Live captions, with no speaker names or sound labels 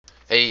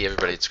Hey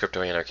everybody, it's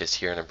Crypto-Anarchist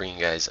here, and I'm bringing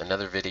you guys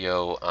another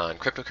video on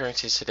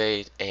cryptocurrencies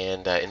today.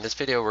 And in this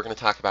video, we're going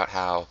to talk about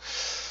how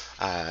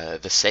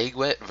the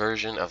Segwit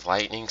version of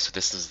Lightning, so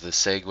this is the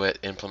Segwit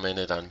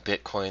implemented on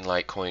Bitcoin,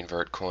 Litecoin,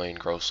 Vertcoin,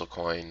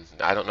 Grossalcoin.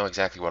 I don't know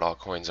exactly what all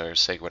coins are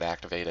Segwit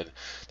activated.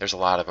 There's a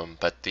lot of them,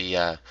 but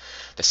the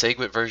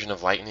Segwit version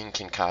of Lightning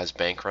can cause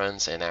bank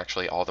runs, and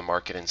actually all the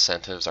market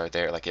incentives are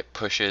there. Like, it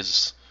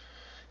pushes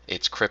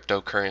its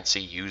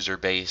cryptocurrency user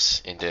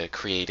base into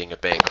creating a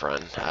bank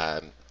run.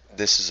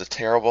 This is a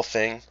terrible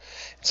thing.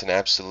 It's an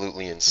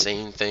absolutely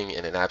insane thing,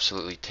 and it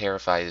absolutely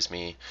terrifies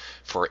me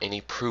for any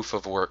proof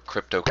of work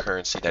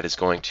cryptocurrency that is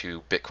going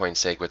to Bitcoin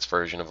Segwit's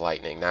version of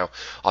Lightning. Now,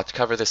 I'll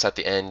cover this at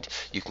the end.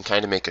 You can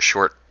kind of make a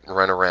short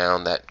run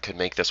around that could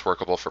make this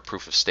workable for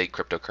proof of stake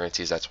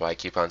cryptocurrencies. That's why I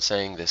keep on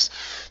saying this.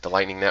 The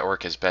Lightning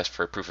Network is best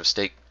for proof of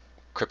stake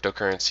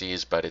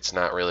cryptocurrencies, but it's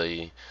not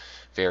really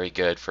very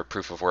good for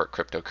proof of work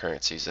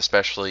cryptocurrencies,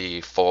 especially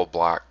full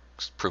block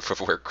proof of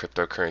work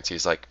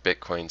cryptocurrencies like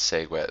Bitcoin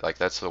Segwit. Like,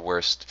 that's the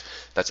worst.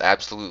 That's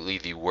absolutely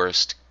the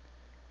worst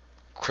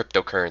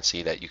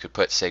cryptocurrency that you could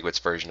put Segwit's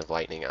version of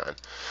Lightning on.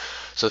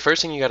 So the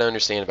first thing you got to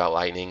understand about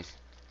Lightning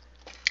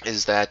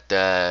is that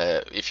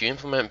if you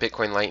implement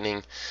Bitcoin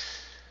Lightning,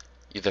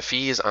 the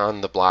fees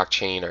on the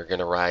blockchain are going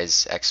to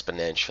rise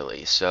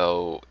exponentially.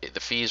 So the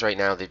fees right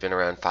now, they've been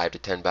around $5 to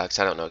 $10.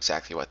 I don't know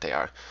exactly what they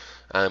are.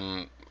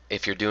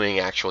 If you're doing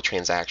actual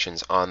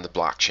transactions on the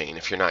blockchain,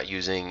 if you're not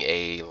using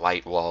a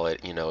light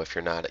wallet, if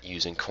you're not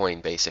using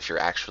Coinbase, if you're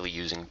actually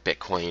using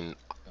Bitcoin,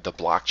 the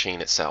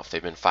blockchain itself,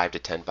 they've been $5 to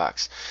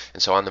 $10.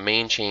 And so on the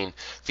main chain,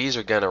 fees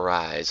are gonna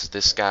rise.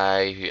 This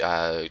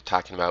guy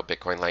talking about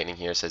Bitcoin Lightning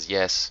here says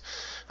yes,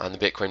 on the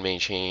Bitcoin main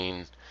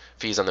chain,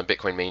 fees on the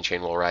Bitcoin main chain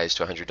will rise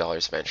to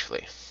 $100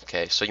 eventually.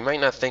 Okay, so you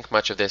might not think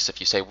much of this if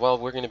you say, well,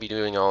 we're going to be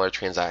doing all our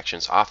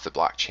transactions off the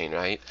blockchain,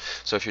 right?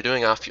 So if you're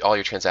doing all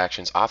your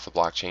transactions off the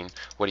blockchain,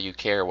 what do you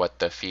care what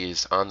the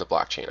fees on the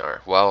blockchain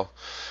are? Well,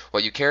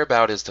 what you care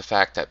about is the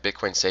fact that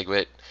Bitcoin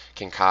Segwit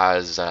can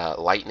cause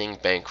lightning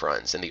bank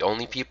runs, and the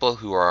only people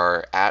who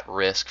are at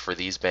risk for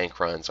these bank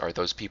runs are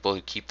those people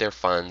who keep their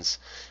funds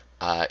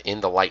in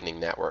the Lightning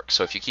Network.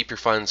 So if you keep your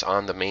funds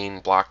on the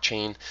main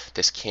blockchain,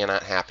 this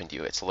cannot happen to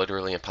you. It's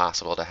literally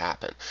impossible to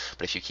happen.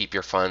 But if you keep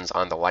your funds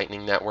on the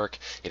Lightning Network,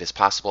 it is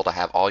possible to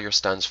have all your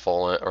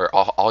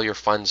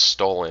funds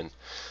stolen,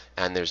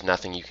 and there's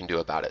nothing you can do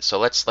about it. So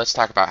let's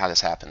talk about how this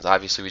happens.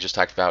 Obviously, we just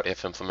talked about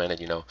if implemented,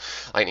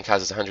 Lightning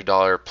causes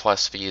 $100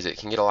 plus fees. It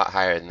can get a lot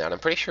higher than that. I'm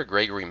pretty sure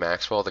Gregory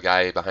Maxwell, the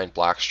guy behind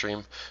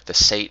Blockstream, the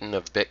Satan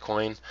of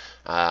Bitcoin,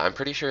 I'm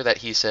pretty sure that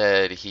he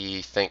said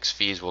he thinks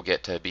fees will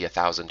get to be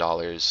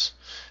 $1,000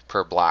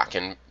 per block.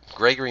 And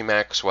Gregory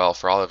Maxwell,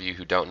 for all of you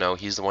who don't know,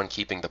 he's the one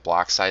keeping the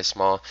block size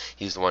small.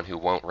 He's the one who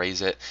won't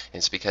raise it. And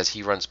it's because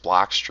he runs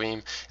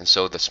Blockstream, and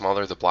so the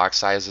smaller the block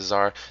sizes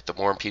are, the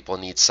more people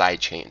need side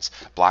chains.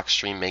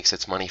 Blockstream makes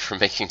its money from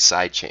making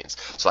side chains.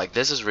 So, like,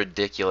 this is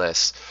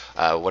ridiculous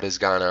what has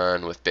gone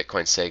on with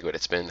Bitcoin Segwit.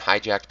 It's been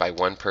hijacked by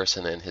one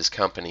person and his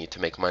company to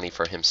make money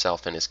for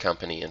himself and his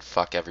company and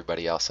fuck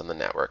everybody else on the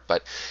network.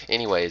 But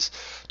anyways,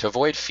 to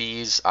avoid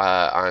fees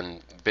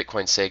on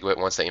Bitcoin Segwit,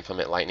 once they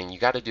implement Lightning, you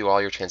got to do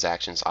all your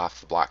transactions off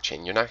the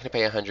blockchain. You're not going to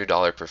pay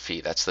 $100 per fee.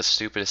 That's the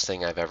stupidest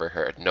thing I've ever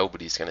heard.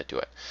 Nobody's going to do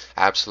it.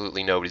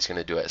 Absolutely nobody's going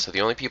to do it. So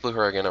the only people who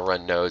are going to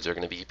run nodes are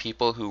going to be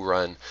people who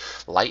run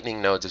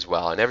Lightning nodes as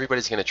well. And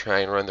everybody's going to try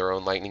and run their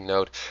own Lightning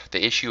node.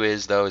 The issue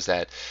is, though, is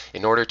that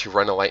in order to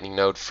run a Lightning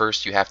node,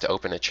 first you have to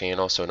open a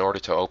channel. So in order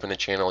to open a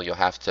channel, you'll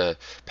have to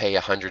pay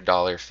a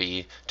 $100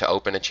 fee to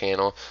open a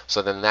channel.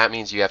 So then that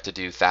means you have to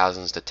do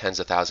thousands to tens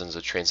of thousands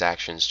of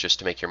transactions just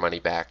to make your money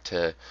back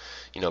to,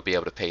 be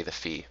able to pay the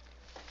fee.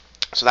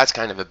 So that's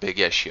kind of a big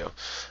issue,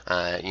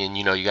 and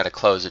you got to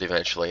close it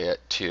eventually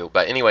too.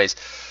 But anyways,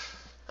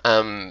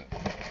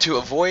 to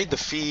avoid the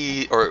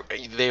fee, or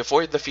they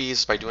avoid the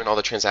fees by doing all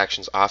the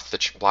transactions off the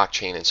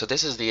blockchain. And so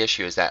this is the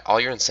issue, is that all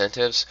your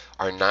incentives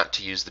are not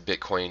to use the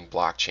Bitcoin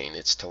blockchain.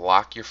 It's to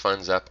lock your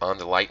funds up on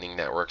the Lightning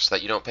Network so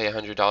that you don't pay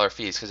 $100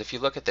 fees. Because if you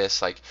look at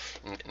this, like,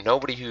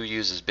 nobody who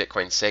uses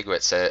Bitcoin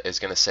Segwit is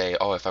going to say,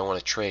 oh, if I want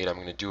to trade, I'm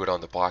going to do it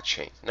on the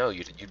blockchain. No,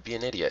 you'd be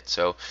an idiot.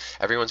 So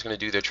everyone's going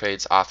to do their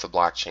trades off the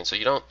blockchain. So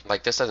you don't,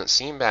 like, this doesn't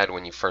seem bad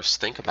when you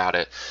first think about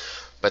it.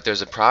 But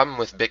there's a problem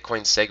with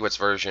Bitcoin Segwit's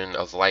version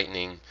of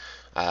Lightning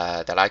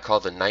that I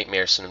call the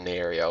nightmare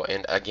scenario.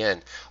 And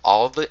again,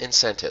 all the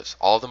incentives,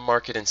 all the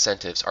market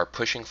incentives are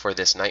pushing for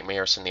this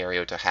nightmare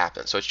scenario to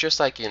happen. So it's just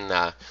like in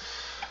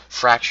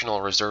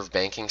fractional reserve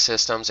banking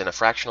systems. In a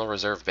fractional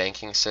reserve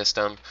banking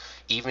system,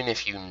 even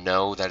if you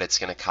know that it's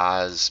going to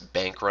cause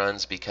bank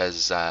runs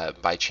because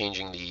by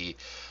changing the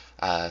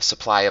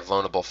supply of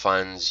loanable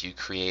funds, you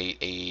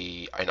create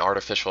an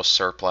artificial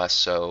surplus.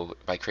 So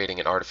by creating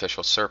an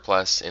artificial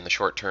surplus in the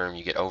short term,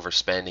 you get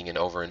overspending and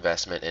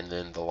overinvestment, and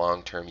then the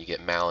long term, you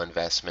get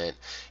malinvestment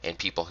and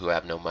people who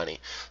have no money.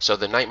 So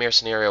the nightmare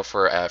scenario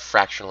for a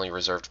fractionally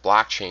reserved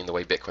blockchain, the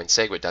way Bitcoin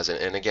Segwit does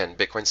it, and again,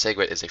 Bitcoin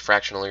Segwit is a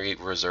fractionally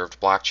reserved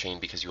blockchain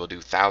because you will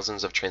do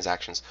thousands of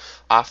transactions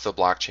off the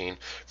blockchain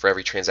for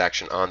every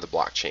transaction on the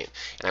blockchain.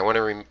 And I want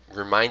to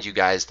remind you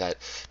guys that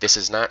this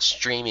is not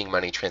streaming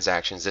money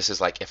transactions. This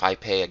is like if I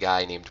pay a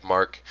guy named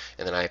Mark,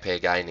 and then I pay a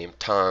guy named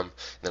Tom,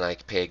 and then I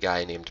pay a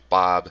guy named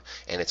Bob,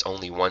 and it's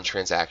only one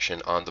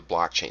transaction on the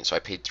blockchain. So I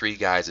paid 3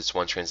 guys, it's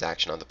one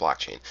transaction on the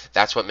blockchain.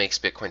 That's what makes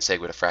Bitcoin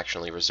Segwit a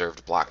fractionally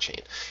reserved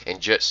blockchain. And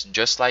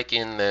just like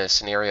in the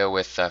scenario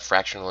with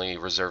fractionally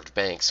reserved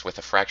banks, with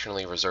a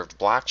fractionally reserved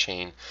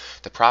blockchain,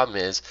 the problem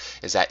is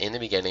that in the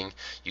beginning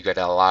you get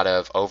a lot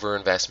of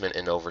overinvestment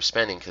and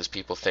overspending because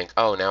people think,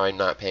 oh, now I'm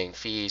not paying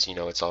fees, you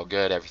know, it's all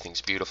good,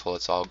 everything's beautiful,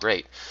 it's all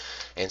great.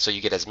 And so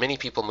you get as many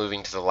people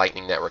moving to the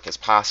Lightning Network as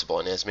possible,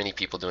 and as many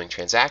people doing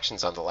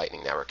transactions on the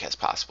Lightning Network as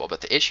possible.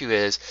 But the issue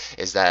is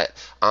that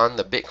on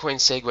the Bitcoin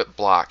Segwit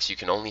blocks, you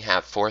can only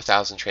have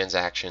 4,000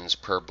 transactions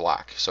per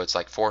block. So it's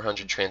like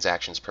 400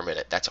 transactions per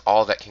minute. That's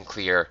all that can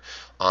clear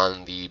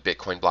on the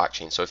Bitcoin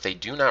blockchain. So if they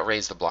do not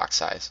raise the block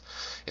size,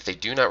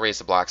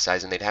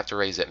 and they'd have to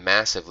raise it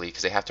massively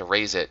because they have to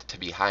raise it to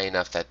be high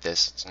enough that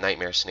this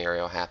nightmare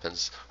scenario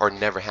happens or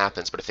never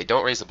happens. But if they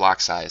don't raise the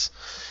block size,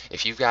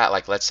 if you've got,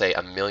 like, let's say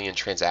 1 million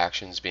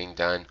transactions being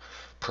done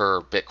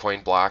per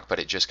Bitcoin block, but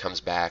it just comes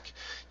back,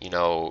 you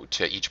know,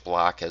 to each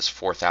block as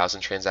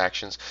 4,000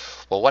 transactions.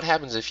 Well, what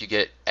happens if you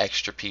get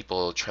extra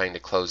people trying to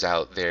close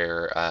out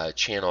their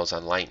channels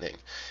on Lightning?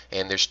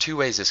 And there's 2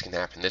 ways this can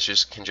happen.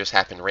 This can just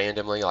happen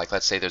randomly. Like,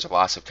 let's say there's a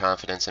loss of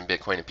confidence in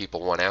Bitcoin and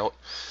people want out,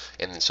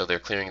 and so they're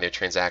clearing their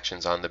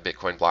transactions on the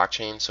Bitcoin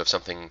blockchain. So if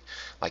something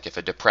like if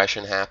a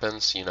depression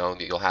happens, you know,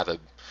 you'll have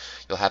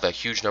a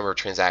huge number of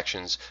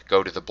transactions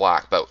go to the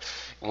block. But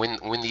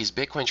when these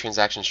Bitcoin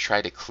transactions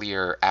try to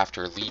clear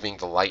after leaving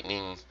the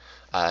Lightning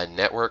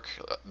network,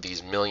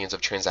 these millions of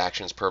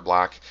transactions per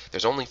block,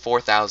 there's only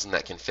 4,000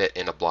 that can fit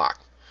in a block.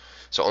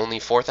 So only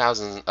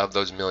 4,000 of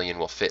those million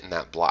will fit in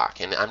that block.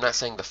 And I'm not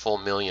saying the full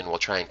million will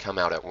try and come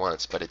out at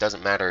once, but it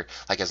doesn't matter.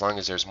 Like, as long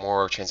as there's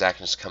more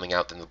transactions coming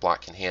out than the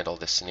block can handle,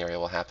 this scenario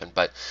will happen.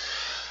 But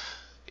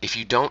if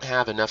you don't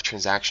have enough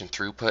transaction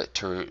throughput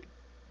to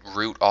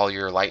route all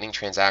your Lightning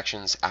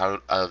transactions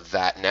out of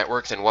that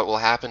network, then what will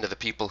happen to the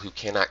people who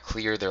cannot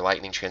clear their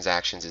Lightning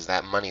transactions is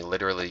that money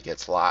literally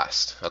gets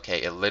lost.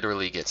 Okay, it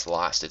literally gets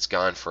lost. It's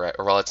gone forever.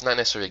 Well, it's not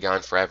necessarily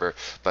gone forever,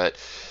 but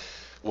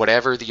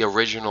whatever the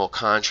original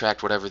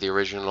contract, whatever the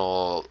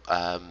original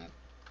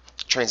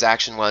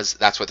transaction was,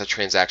 that's what the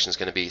transaction is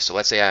going to be. So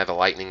let's say I have a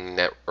Lightning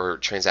net or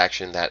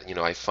transaction that, you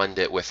know, I fund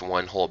it with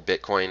 1 whole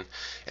Bitcoin,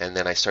 and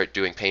then I start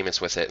doing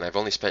payments with it, and I've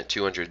only spent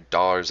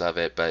 $200 of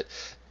it, but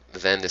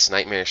then this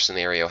nightmare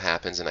scenario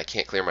happens and I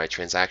can't clear my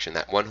transaction.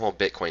 That 1 whole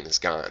Bitcoin is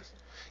gone.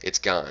 It's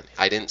gone.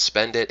 I didn't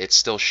spend it. It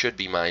still should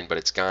be mine, but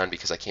it's gone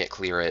because I can't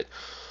clear it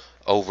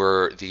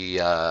over the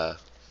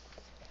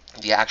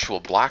actual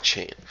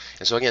blockchain.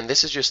 And so again,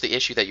 this is just the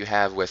issue that you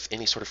have with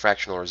any sort of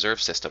fractional reserve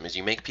system, is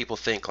you make people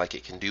think like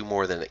it can do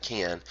more than it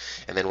can,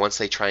 and then once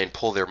they try and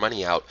pull their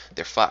money out,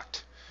 they're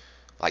fucked.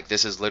 Like,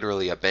 this is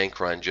literally a bank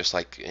run, just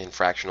like in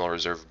fractional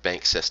reserve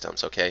bank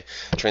systems, okay?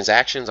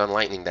 Transactions on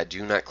Lightning that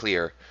do not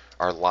clear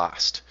are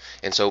lost.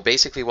 And so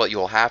basically what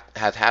you'll have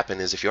happen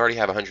is, if you already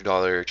have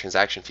 $100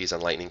 transaction fees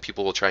on Lightning,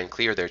 people will try and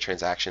clear their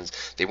transactions.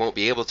 They won't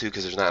be able to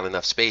because there's not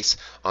enough space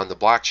on the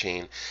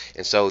blockchain.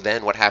 And so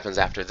then what happens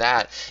after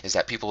that is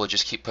that people will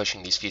just keep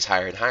pushing these fees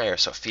higher and higher.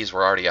 So if fees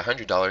were already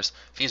 $100,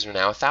 fees are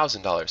now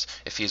 $1,000.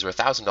 If fees were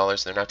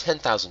 $1,000, they're now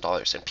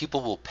 $10,000. And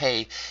people will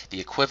pay the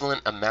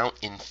equivalent amount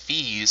in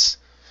fees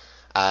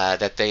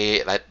that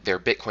their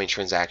Bitcoin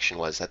transaction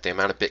was, that the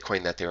amount of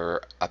Bitcoin that they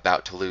were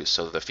about to lose.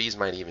 So the fees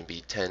might even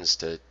be tens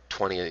to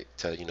 20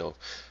 to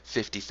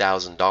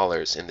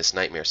 $50,000 in this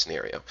nightmare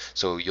scenario.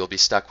 So you'll be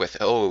stuck with,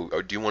 oh,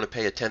 or do you want to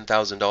pay a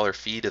 $10,000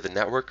 fee to the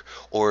network,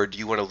 or do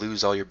you want to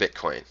lose all your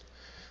Bitcoin?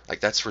 Like,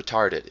 that's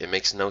retarded. It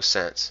makes no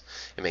sense.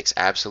 It makes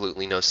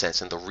absolutely no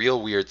sense. And the real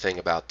weird thing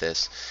about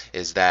this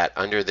is that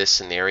under this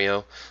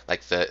scenario,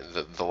 like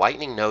the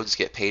Lightning nodes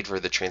get paid for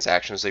the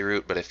transactions they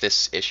route, but if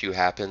this issue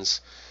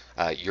happens,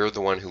 you're the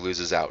one who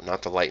loses out,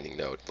 not the Lightning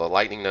node. The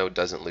Lightning node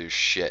doesn't lose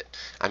shit.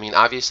 I mean,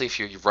 obviously, if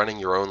you're running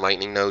your own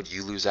Lightning node,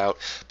 you lose out.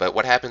 But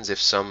what happens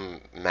if some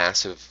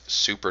massive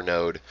super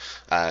node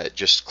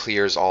just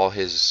clears all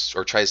his,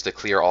 or tries to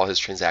clear all his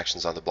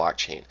transactions on the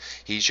blockchain?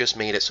 He's just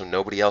made it so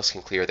nobody else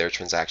can clear their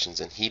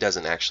transactions, and he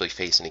doesn't actually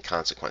face any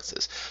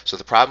consequences. So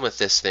the problem with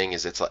this thing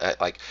is, it's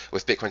like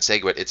with Bitcoin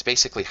Segwit, it's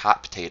basically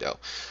hot potato.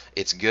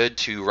 It's good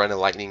to run a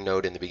Lightning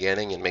node in the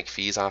beginning and make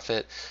fees off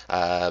it,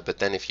 but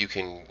then if you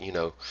can,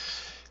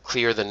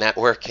 clear the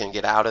network and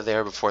get out of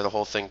there before the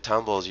whole thing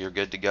tumbles, you're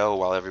good to go,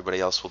 while everybody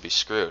else will be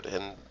screwed.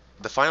 And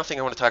the final thing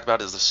I want to talk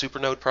about is the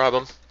supernode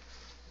problem.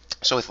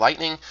 So with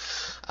Lightning,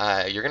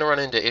 you're going to run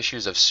into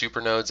issues of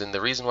supernodes, and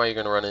the reason why you're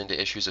going to run into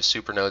issues of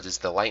supernodes is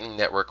the Lightning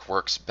Network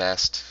works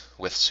best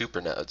with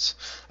supernodes.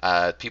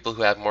 People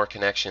who have more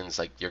connections,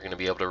 like you're going to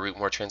be able to route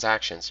more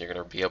transactions. You're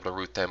going to be able to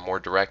route them more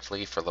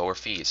directly for lower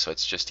fees, so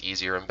it's just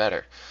easier and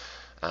better.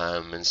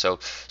 And so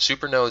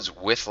supernodes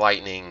with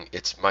Lightning,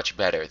 it's much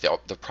better.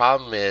 The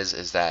problem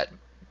is that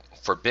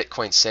for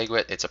Bitcoin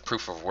Segwit, it's a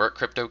proof of work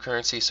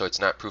cryptocurrency, so it's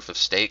not proof of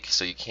stake,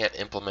 so you can't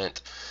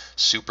implement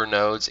super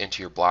nodes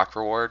into your block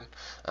reward,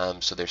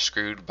 so they're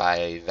screwed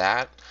by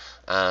that.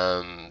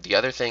 The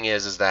other thing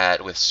is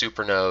that with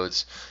super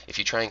nodes, if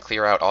you try and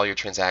clear out all your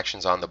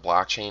transactions on the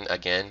blockchain,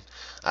 again,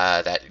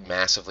 that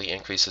massively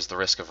increases the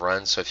risk of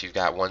runs. So if you've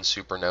got one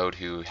super node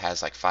who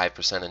has like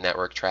 5% of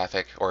network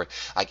traffic, or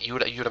like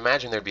you'd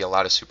imagine there'd be a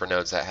lot of super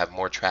nodes that have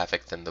more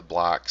traffic than the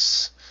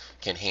blocks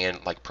can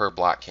handle, like per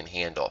block can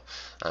handle,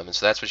 and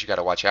so that's what you got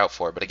to watch out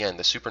for. But again,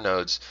 the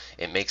supernodes,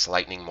 it makes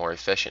Lightning more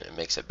efficient, it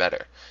makes it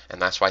better,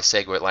 and that's why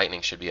Segwit Lightning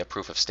should be a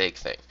proof of stake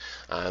thing.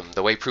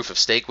 The way proof of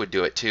stake would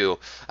do it too,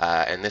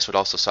 and this would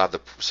also solve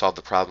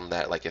the problem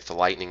that like if the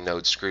Lightning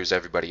node screws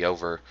everybody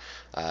over,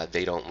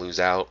 they don't lose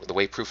out. The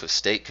way proof of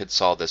stake could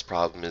solve this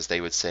problem is they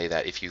would say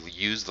that if you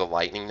use the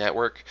Lightning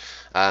network,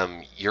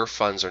 your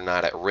funds are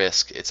not at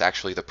risk. It's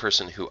actually the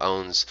person who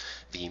owns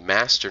the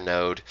master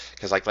node,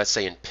 because like let's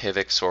say in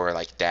Pivx or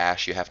like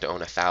Dash, you have to own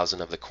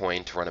 1,000 of the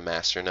coin to run a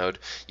master node.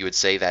 You would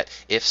say that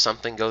if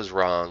something goes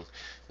wrong,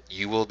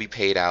 you will be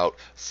paid out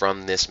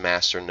from this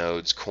master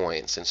node's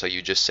coins. And so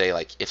you just say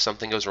like if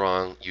something goes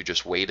wrong, you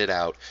just wait it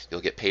out.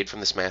 You'll get paid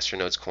from this master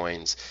node's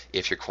coins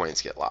if your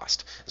coins get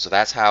lost. So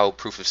that's how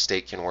proof of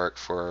stake can work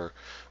for,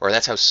 or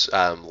that's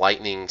how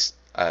Lightning's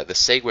the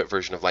Segwit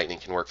version of Lightning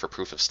can work for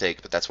proof of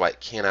stake, but that's why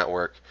it cannot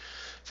work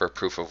for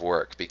proof of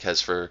work,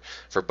 because for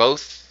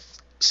both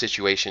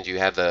situations you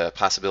have the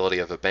possibility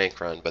of a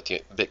bank run, but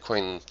the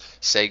Bitcoin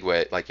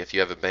Segwit, like if you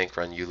have a bank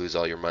run, you lose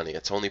all your money.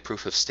 It's only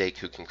proof of stake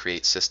who can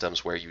create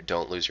systems where you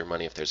don't lose your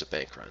money if there's a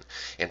bank run.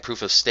 And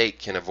proof of stake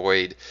can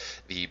avoid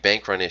the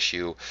bank run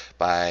issue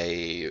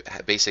by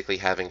basically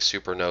having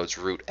super nodes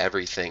root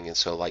everything, and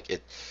so like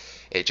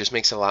it just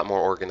makes it a lot more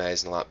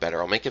organized and a lot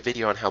better. I'll make a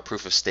video on how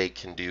proof of stake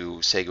can do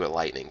Segwit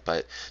Lightning,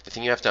 but the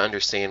thing you have to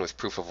understand with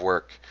proof of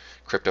work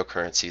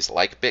cryptocurrencies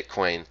like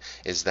Bitcoin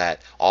is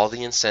that all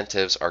the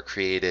incentives are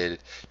created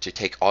to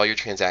take all your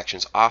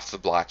transactions off the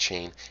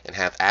blockchain and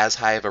have as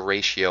high of a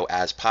ratio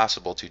as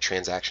possible to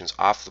transactions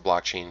off the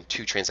blockchain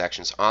to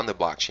transactions on the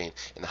blockchain.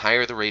 And the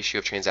higher the ratio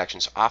of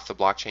transactions off the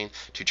blockchain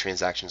to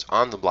transactions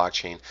on the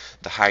blockchain,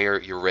 the higher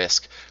your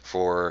risk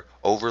for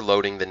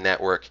overloading the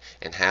network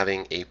and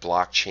having a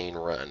blockchain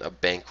run, a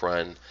bank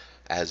run,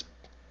 as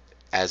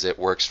it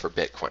works for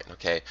Bitcoin.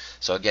 Okay,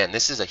 so again,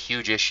 this is a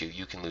huge issue.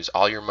 You can lose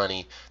all your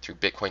money through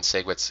Bitcoin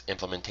Segwit's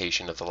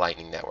implementation of the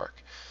Lightning Network.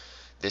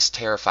 This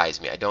terrifies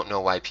me. I don't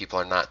know why people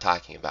are not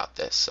talking about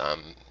this.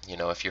 You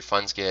know, if your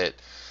funds get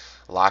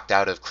locked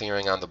out of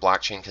clearing on the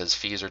blockchain because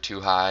fees are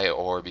too high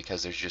or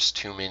because there's just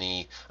too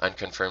many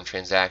unconfirmed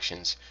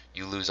transactions,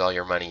 you lose all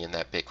your money in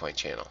that Bitcoin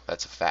channel.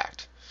 That's a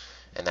fact,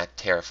 and that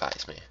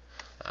terrifies me.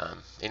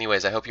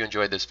 Anyways, I hope you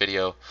enjoyed this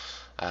video.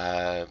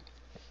 There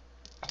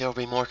will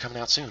be more coming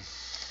out soon.